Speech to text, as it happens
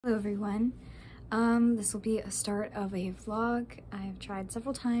Hello everyone. This will be a start of a vlog. I've tried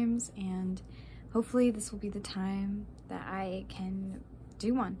several times and hopefully this will be the time that I can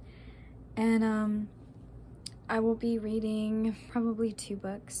do one. And I will be reading probably 2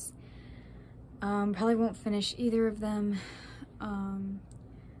 books. Probably won't finish either of them,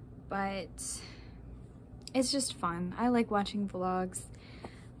 but it's just fun. I like watching vlogs.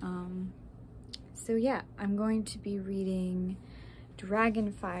 So yeah, I'm going to be reading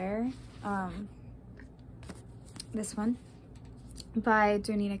Dragonfire, this one by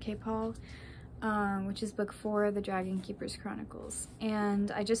Donita which is book 4, The Dragon Keeper's Chronicles. And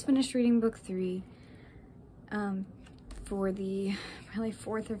I just finished reading book 3 for the probably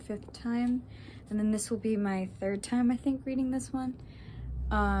 4th or 5th time, and then this will be my 3rd time I think reading this one.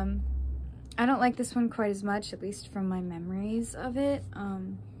 I don't like this one quite as much, at least from my memories of it.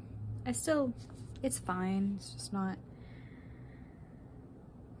 It's fine, it's just not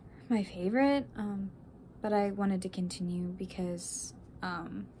my favorite, but I wanted to continue because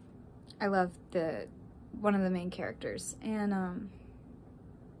I love one of the main characters, and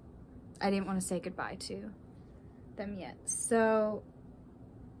I didn't want to say goodbye to them yet. So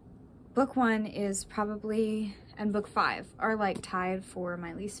book 1 is probably, and book 5 are like tied for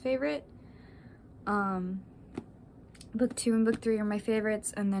my least favorite. Book 2 and book 3 are my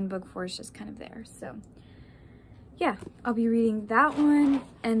favorites, and then book 4 is just kind of there. So yeah, I'll be reading that one,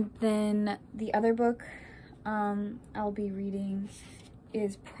 and then the other book I'll be reading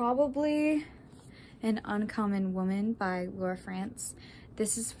is probably An Uncommon Woman by Frantz.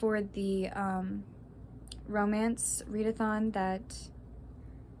 This is for the romance readathon that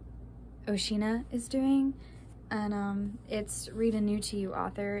Oshina is doing, and it's Read a New to You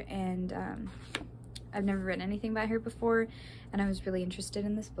author, and I've never read anything by her before, and I was really interested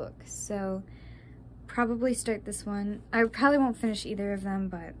in this book, so probably start this one. I probably won't finish either of them,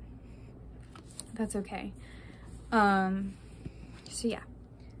 but that's okay. So yeah,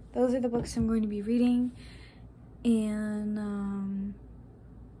 those are the books I'm going to be reading, and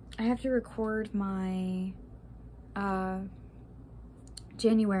I have to record my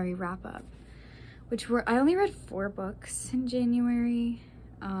January wrap-up, I only read 4 books in January.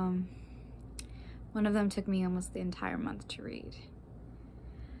 One of them took me almost the entire month to read.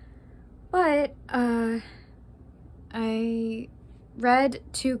 But I read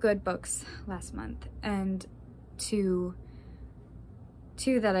 2 good books last month, and two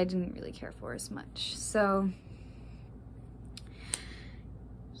that I didn't really care for as much. So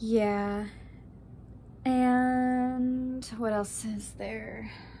yeah. And what else is there?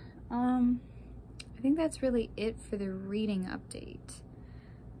 I think that's really it for the reading update.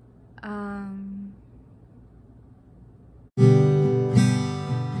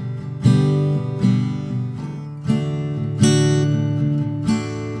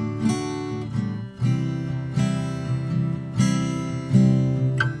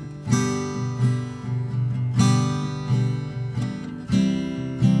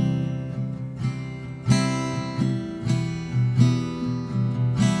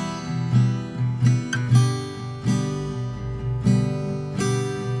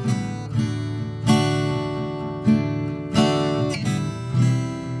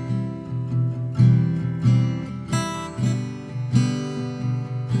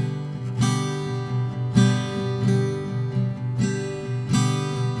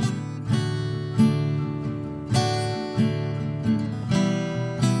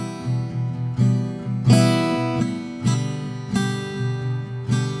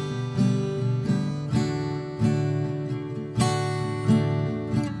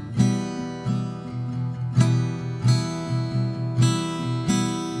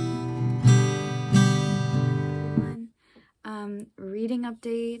 Reading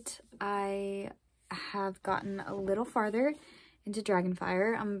update, I have gotten a little farther into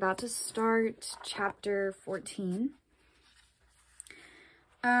Dragonfire. I'm about to start chapter 14.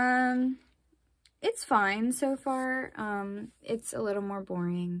 It's fine so far. It's a little more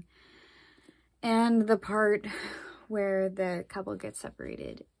boring, and the part where the couple gets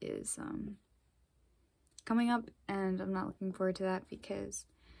separated is coming up, and I'm not looking forward to that because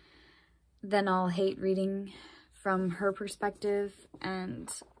then I'll hate reading from her perspective,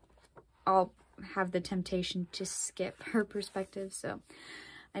 and I'll have the temptation to skip her perspective, so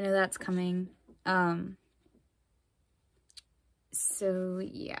I know that's coming. So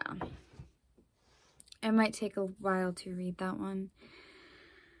yeah, it might take a while to read that one,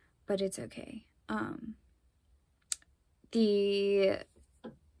 but it's okay. I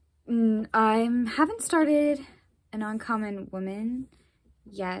haven't started An Uncommon Woman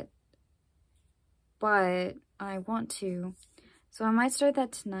yet, but I want to. So I might start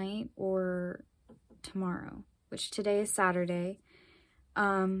that tonight or tomorrow, which today is Saturday.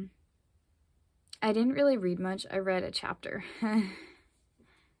 I didn't really read much. I read a chapter.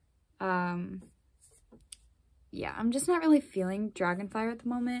 Yeah, I'm just not really feeling Dragonfire at the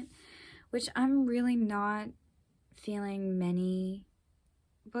moment, which I'm really not feeling many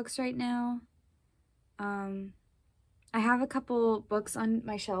books right now. I have a couple books on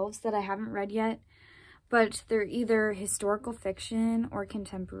my shelves that I haven't read yet, but they're either historical fiction or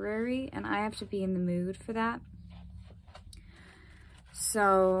contemporary, and I have to be in the mood for that.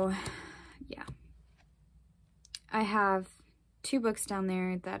 So, yeah. I have 2 books down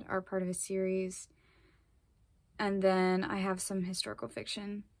there that are part of a series, and then I have some historical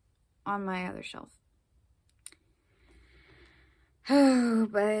fiction on my other shelf. Oh,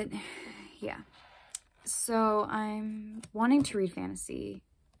 but yeah. So I'm wanting to read fantasy,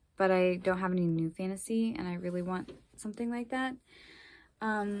 but I don't have any new fantasy, and I really want something like that.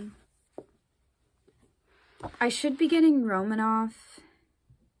 I should be getting Romanov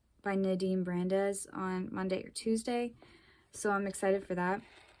by Nadine on Monday or Tuesday, so I'm excited for that.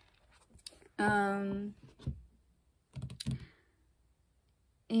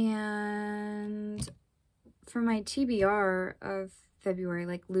 And for my TBR of February,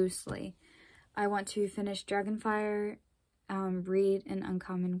 like loosely, I want to finish Dragonfire, read An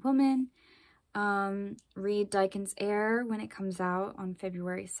Uncommon Woman, read Dyken's Heir when it comes out on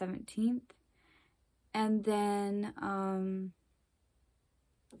February 17th, and then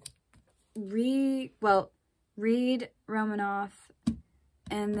read Romanov,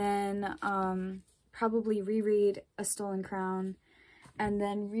 and then probably reread A Stolen Crown, and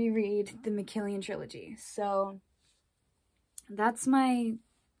then reread the McKillian trilogy. So that's my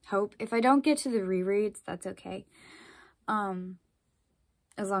hope. If I don't get to the rereads, that's okay.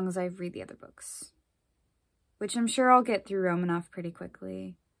 As long as I read the other books, which I'm sure I'll get through Romanov pretty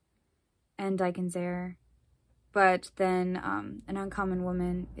quickly, and Dyken's Heir. But then An Uncommon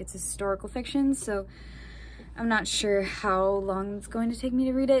Woman, it's historical fiction, so I'm not sure how long it's going to take me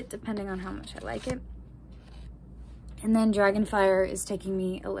to read it, depending on how much I like it. And then Dragonfire is taking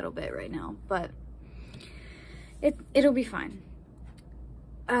me a little bit right now, but it'll be fine.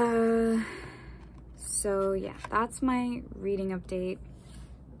 So yeah, that's my reading update.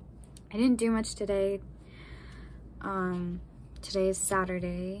 I didn't do much today. Today is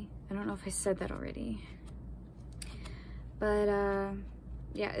Saturday. I don't know if I said that already. But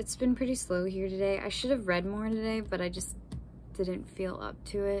yeah, it's been pretty slow here today. I should have read more today, but I just didn't feel up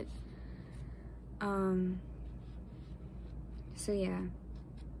to it. So yeah.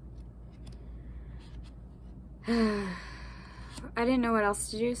 I didn't know what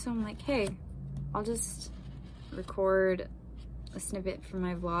else to do, so I'm like, hey, I'll just record a snippet from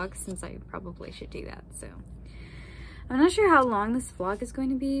my vlog, since I probably should do that. So I'm not sure how long this vlog is going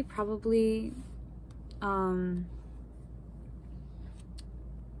to be. Probably a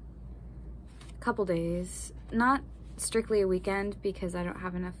couple days. Not strictly a weekend, because I don't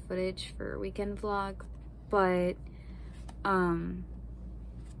have enough footage for a weekend vlog, but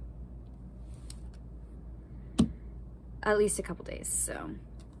at least a couple days. So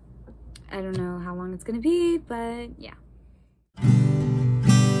I don't know how long it's gonna be, but yeah.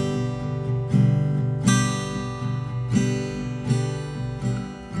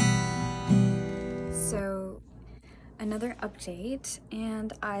 So another update,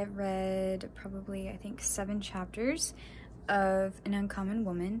 and I read probably, I think, 7 chapters of An Uncommon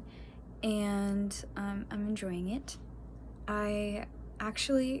Woman, and I'm enjoying it. I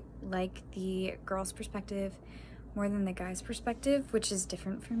actually like the girl's perspective more than the guy's perspective, which is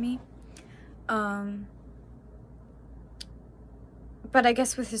different for me. But I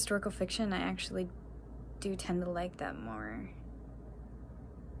guess with historical fiction, I actually do tend to like that more.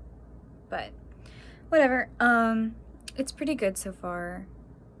 But whatever. It's pretty good so far.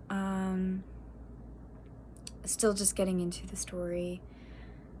 Still just getting into the story.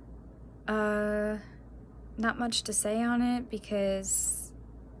 Not much to say on it, because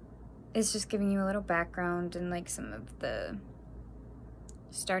it's just giving you a little background and like some of the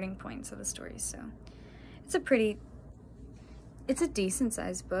starting points of the story. So it's a decent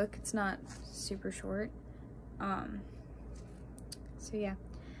sized book. It's not super short. So yeah,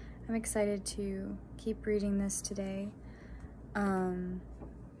 I'm excited to keep reading this today.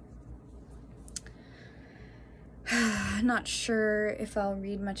 Not sure if I'll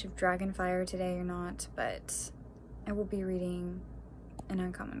read much of Dragonfire today or not, but I will be reading An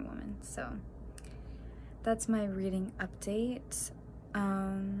Uncommon Woman. So that's my reading update.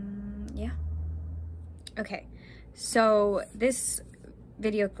 Yeah. Okay, so this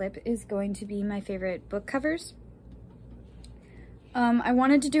video clip is going to be my favorite book covers. I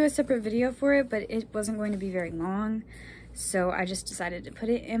wanted to do a separate video for it, but it wasn't going to be very long, so I just decided to put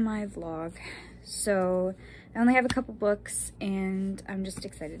it in my vlog. So I only have a couple books, and I'm just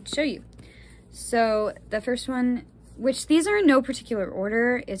excited to show you. So the first one, which these are in no particular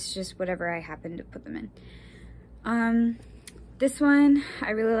order, it's just whatever I happen to put them in. This one,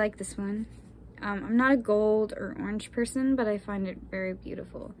 I really like this one. I'm not a gold or orange person, but I find it very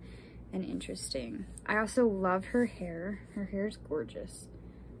beautiful and interesting. I also love her hair. Her hair is gorgeous.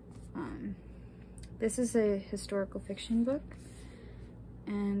 This is a historical fiction book,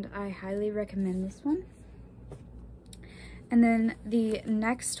 and I highly recommend this one. And then the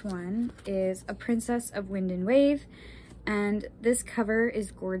next one is A Princess of Wind and Wave, and this cover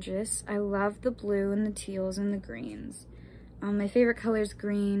is gorgeous. I love the blue and the teals and the greens. My favorite color is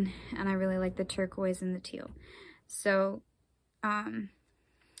green, and I really like the turquoise and the teal. So,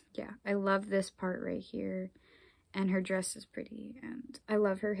 yeah, I love this part right here, and her dress is pretty, and I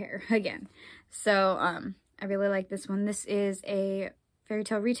love her hair again. So, I really like this one. This is a fairy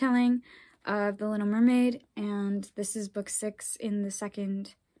tale retelling of The Little Mermaid, and this is book 6 in the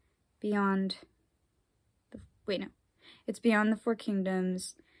second Beyond the, wait, no, it's Beyond the Four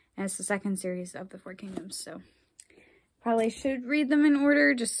Kingdoms, and it's the second series of the Four Kingdoms, so probably should read them in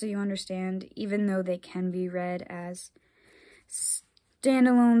order just so you understand, even though they can be read as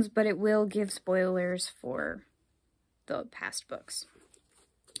standalones, but it will give spoilers for the past books.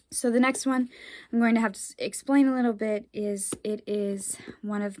 So the next one I'm going to have to explain a little bit is, it is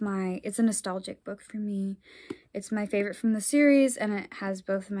one of my, it's a nostalgic book for me. It's my favorite from the series, and it has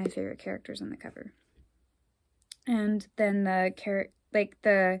both of my favorite characters on the cover. And then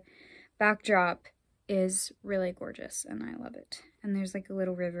the backdrop is really gorgeous, and I love it. And there's like a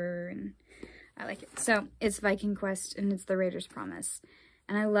little river, and I like it. So it's Viking Quest, and it's the Raider's Promise.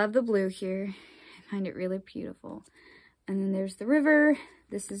 And I love the blue here. I find it really beautiful. And then there's the river.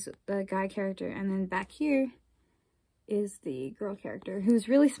 This is the guy character, and then back here is the girl character, who's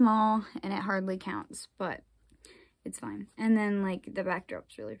really small, and it hardly counts, but it's fine. And then, like, the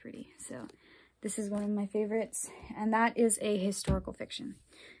backdrop's really pretty, so this is one of my favorites, and that is a historical fiction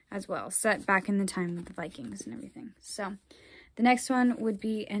as well, set back in the time of the Vikings and everything. So the next one would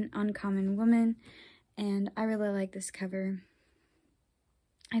be An Uncommon Woman, and I really like this cover.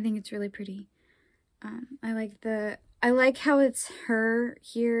 I think it's really pretty. I like how it's her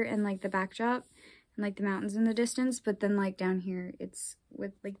here and like the backdrop and like the mountains in the distance, but then like down here it's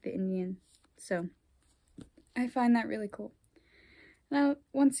with like the Indian. So I find that really cool. Now,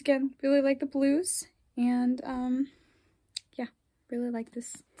 once again, really like the blues, and yeah, really like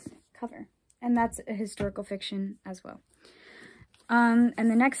this cover. And that's a historical fiction as well. And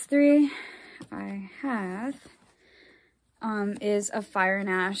the next three I have is A Fire and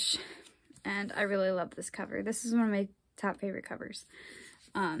Ash. And I really love this cover. This is one of my top favorite covers.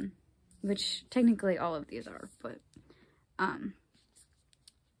 Which technically all of these are, but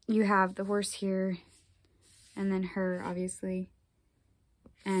you have the horse here, and then her, obviously.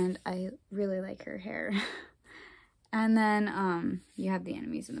 And I really like her hair. And then you have the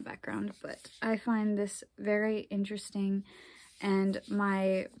enemies in the background, but I find this very interesting, and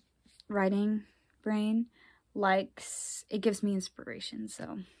my writing brain likes, it gives me inspiration,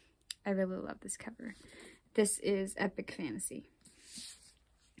 so I really love this cover. This is Epic Fantasy.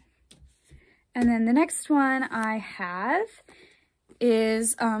 And then the next one I have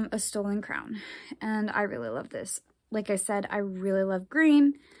is A Stolen Crown, and I really love this. Like I said, I really love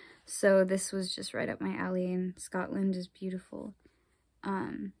green, so this was just right up my alley, and Scotland is beautiful.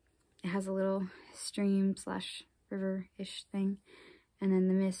 It has a little stream slash river-ish thing, and then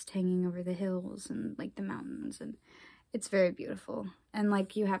the mist hanging over the hills and like the mountains, and it's very beautiful. And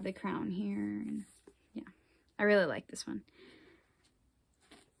like you have the crown here, and yeah, I really like this one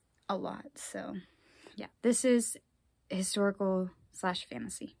a lot. So yeah, this is historical slash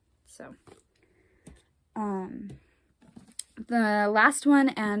fantasy. So the last one,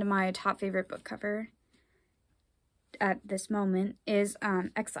 and my top favorite book cover at this moment, is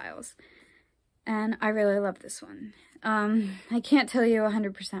Exiles, and I really love this one. I can't tell you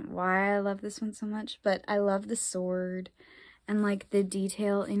 100% why I love this one so much, but I love the sword and like the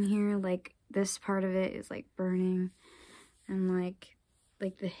detail in here. Like this part of it is like burning, and like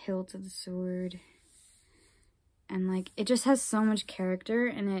the hilt of the sword, and like it just has so much character,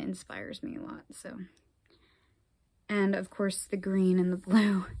 and it inspires me a lot. So, and of course the green and the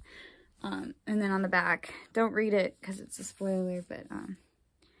blue, and then on the back, don't read it because it's a spoiler, but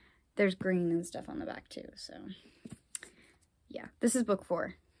there's green and stuff on the back too. So yeah, this is book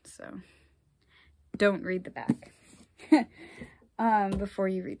 4, so don't read the back before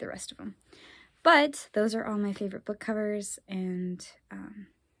you read the rest of them. But those are all my favorite book covers, and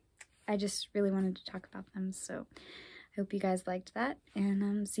I just really wanted to talk about them, so I hope you guys liked that,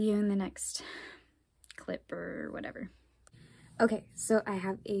 and see you in the next clip or whatever. Okay, so I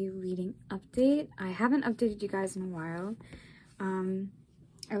have a reading update. I haven't updated you guys in a while.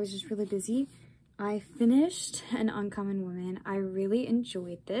 I was just really busy. I finished An Uncommon Woman. I really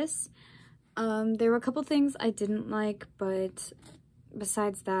enjoyed this. There were a couple things I didn't like, but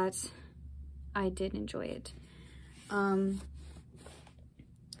besides that, I did enjoy it.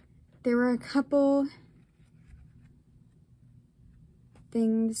 There were a couple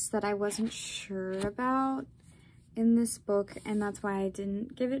things that I wasn't sure about in this book, and that's why I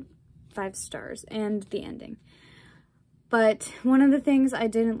didn't give it 5 stars, and the ending. But one of the things I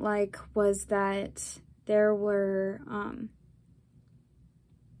didn't like was that there were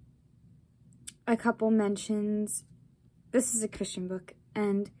a couple mentions. This is a Christian book,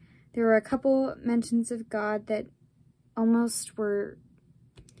 and there were a couple mentions of God that almost were,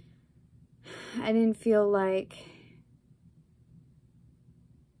 I didn't feel like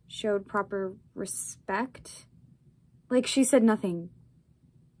showed proper respect. Like, she said nothing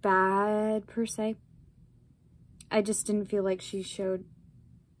bad per se. I just didn't feel like she showed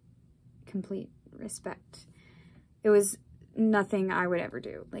complete respect. It was nothing I would ever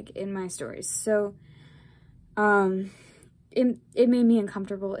do, like, in my stories. So, it made me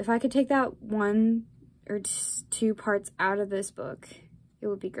uncomfortable. If I could take that 1 or 2 parts out of this book, it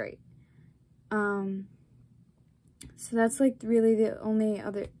would be great. So that's, like, really the only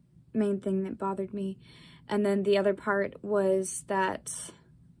other main thing that bothered me. And then the other part was that,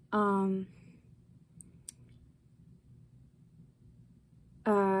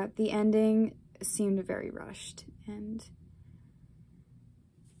 the ending seemed very rushed, and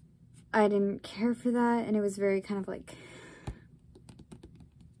I didn't care for that, and it was very kind of like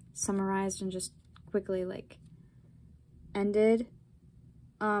summarized and just quickly like ended.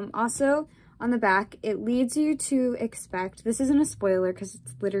 Also on the back, it leads you to expect, this isn't a spoiler because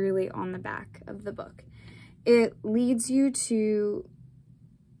it's literally on the back of the book, it leads you to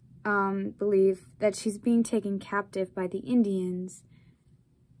believe that she's being taken captive by the Indians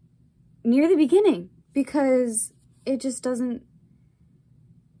near the beginning, because it just doesn't,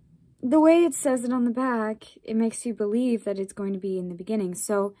 the way it says it on the back, it makes you believe that it's going to be in the beginning.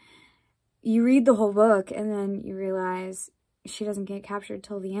 So you read the whole book and then you realize she doesn't get captured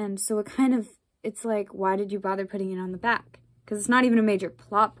till the end. So it kind of, it's like, why did you bother putting it on the back? Because it's not even a major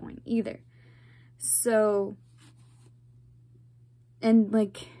plot point either. So, and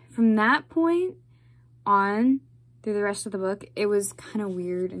like from that point on through the rest of the book, it was kind of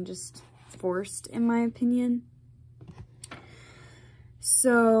weird and just forced, in my opinion.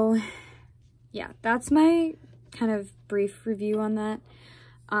 So yeah, that's my kind of brief review on that.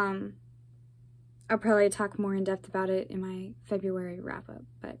 I'll probably talk more in depth about it in my February wrap-up,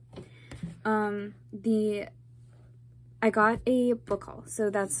 but I got a book haul, so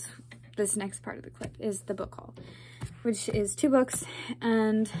that's this next part of the clip is the book haul, which is 2 books,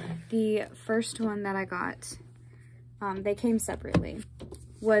 and the first one that I got, they came separately,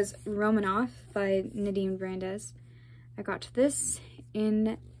 was Romanov by Nadine. I got this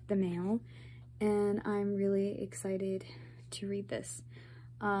in the mail, and I'm really excited to read this.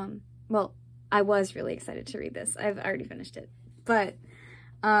 Well, I was really excited to read this. I've already finished it, but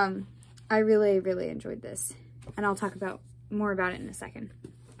I really, really enjoyed this, and I'll talk more about it in a second.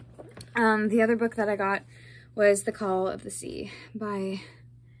 The other book that I got was The Call of the Sea by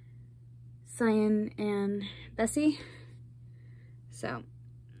Sian and Bessey. So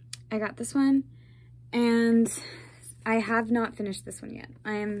I got this one, and I have not finished this one yet.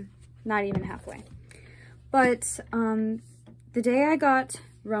 I am not even halfway. But the day I got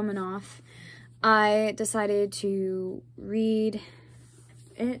Romanov, I decided to read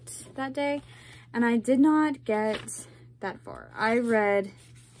it that day, and I did not get that far. I read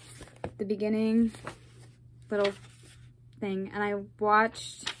the beginning little thing, and I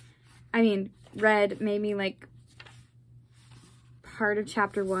read maybe like part of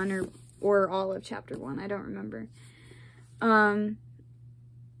chapter 1 or all of chapter 1. I don't remember.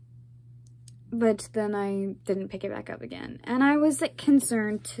 But then I didn't pick it back up again, and I was like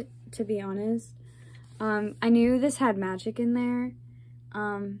concerned, to be honest. I knew this had magic in there,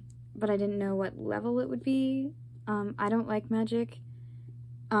 but I didn't know what level it would be. I don't like magic,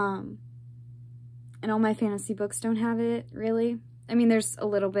 and all my fantasy books don't have it, really. I mean, there's a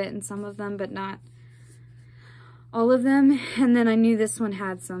little bit in some of them, but not all of them. And then I knew this one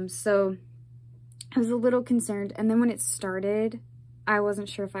had some, so I was a little concerned. And then when it started, I wasn't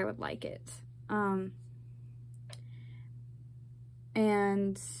sure if I would like it.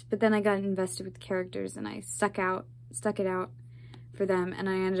 but then I got invested with the characters and I stuck it out for them, and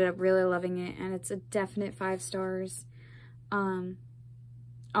I ended up really loving it, and it's a definite 5 stars.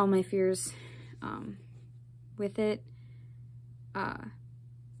 All my fears with it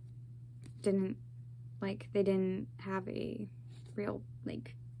they didn't have a real,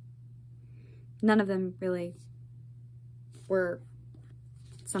 like, none of them really were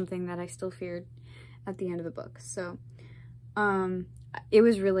something that I still feared at the end of the book. So it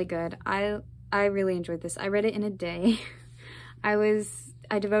was really good. I really enjoyed this. I read it in a day. I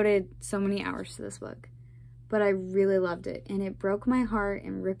devoted so many hours to this book, but I really loved it, and it broke my heart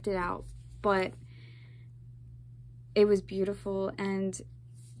and ripped it out, but it was beautiful. And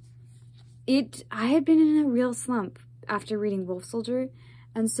I had been in a real slump after reading Wolf Soldier,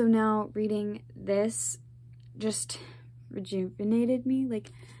 and so now reading this just rejuvenated me.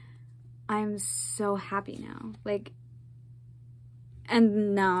 Like, I'm so happy now. Like,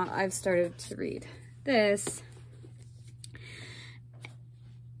 and now I've started to read this,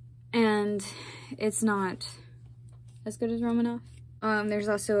 and it's not as good as Romanov. There's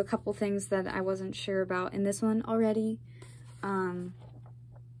also a couple things that I wasn't sure about in this one already.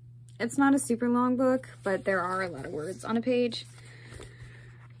 It's not a super long book, but there are a lot of words on a page.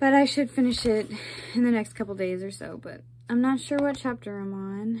 But I should finish it in the next couple days or so, but I'm not sure what chapter I'm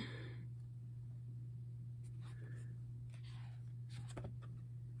on.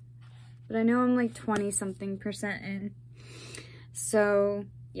 But I know I'm like 20-something% in. So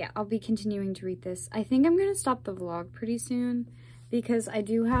yeah, I'll be continuing to read this. I think I'm going to stop the vlog pretty soon because I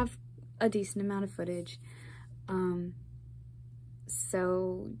do have a decent amount of footage.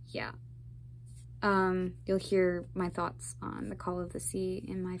 So yeah, you'll hear my thoughts on The Call of the Sea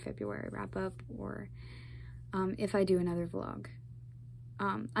in my February wrap-up, or if I do another vlog.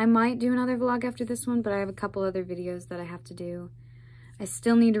 I might do another vlog after this one, but I have a couple other videos that I have to do. I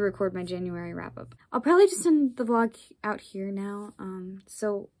still need to record my January wrap-up. I'll probably just end the vlog out here now.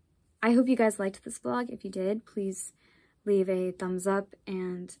 So I hope you guys liked this vlog. If you did, please leave a thumbs up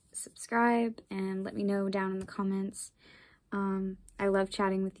and subscribe, and let me know down in the comments. I love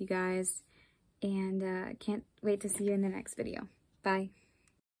chatting with you guys, and can't wait to see you in the next video. Bye.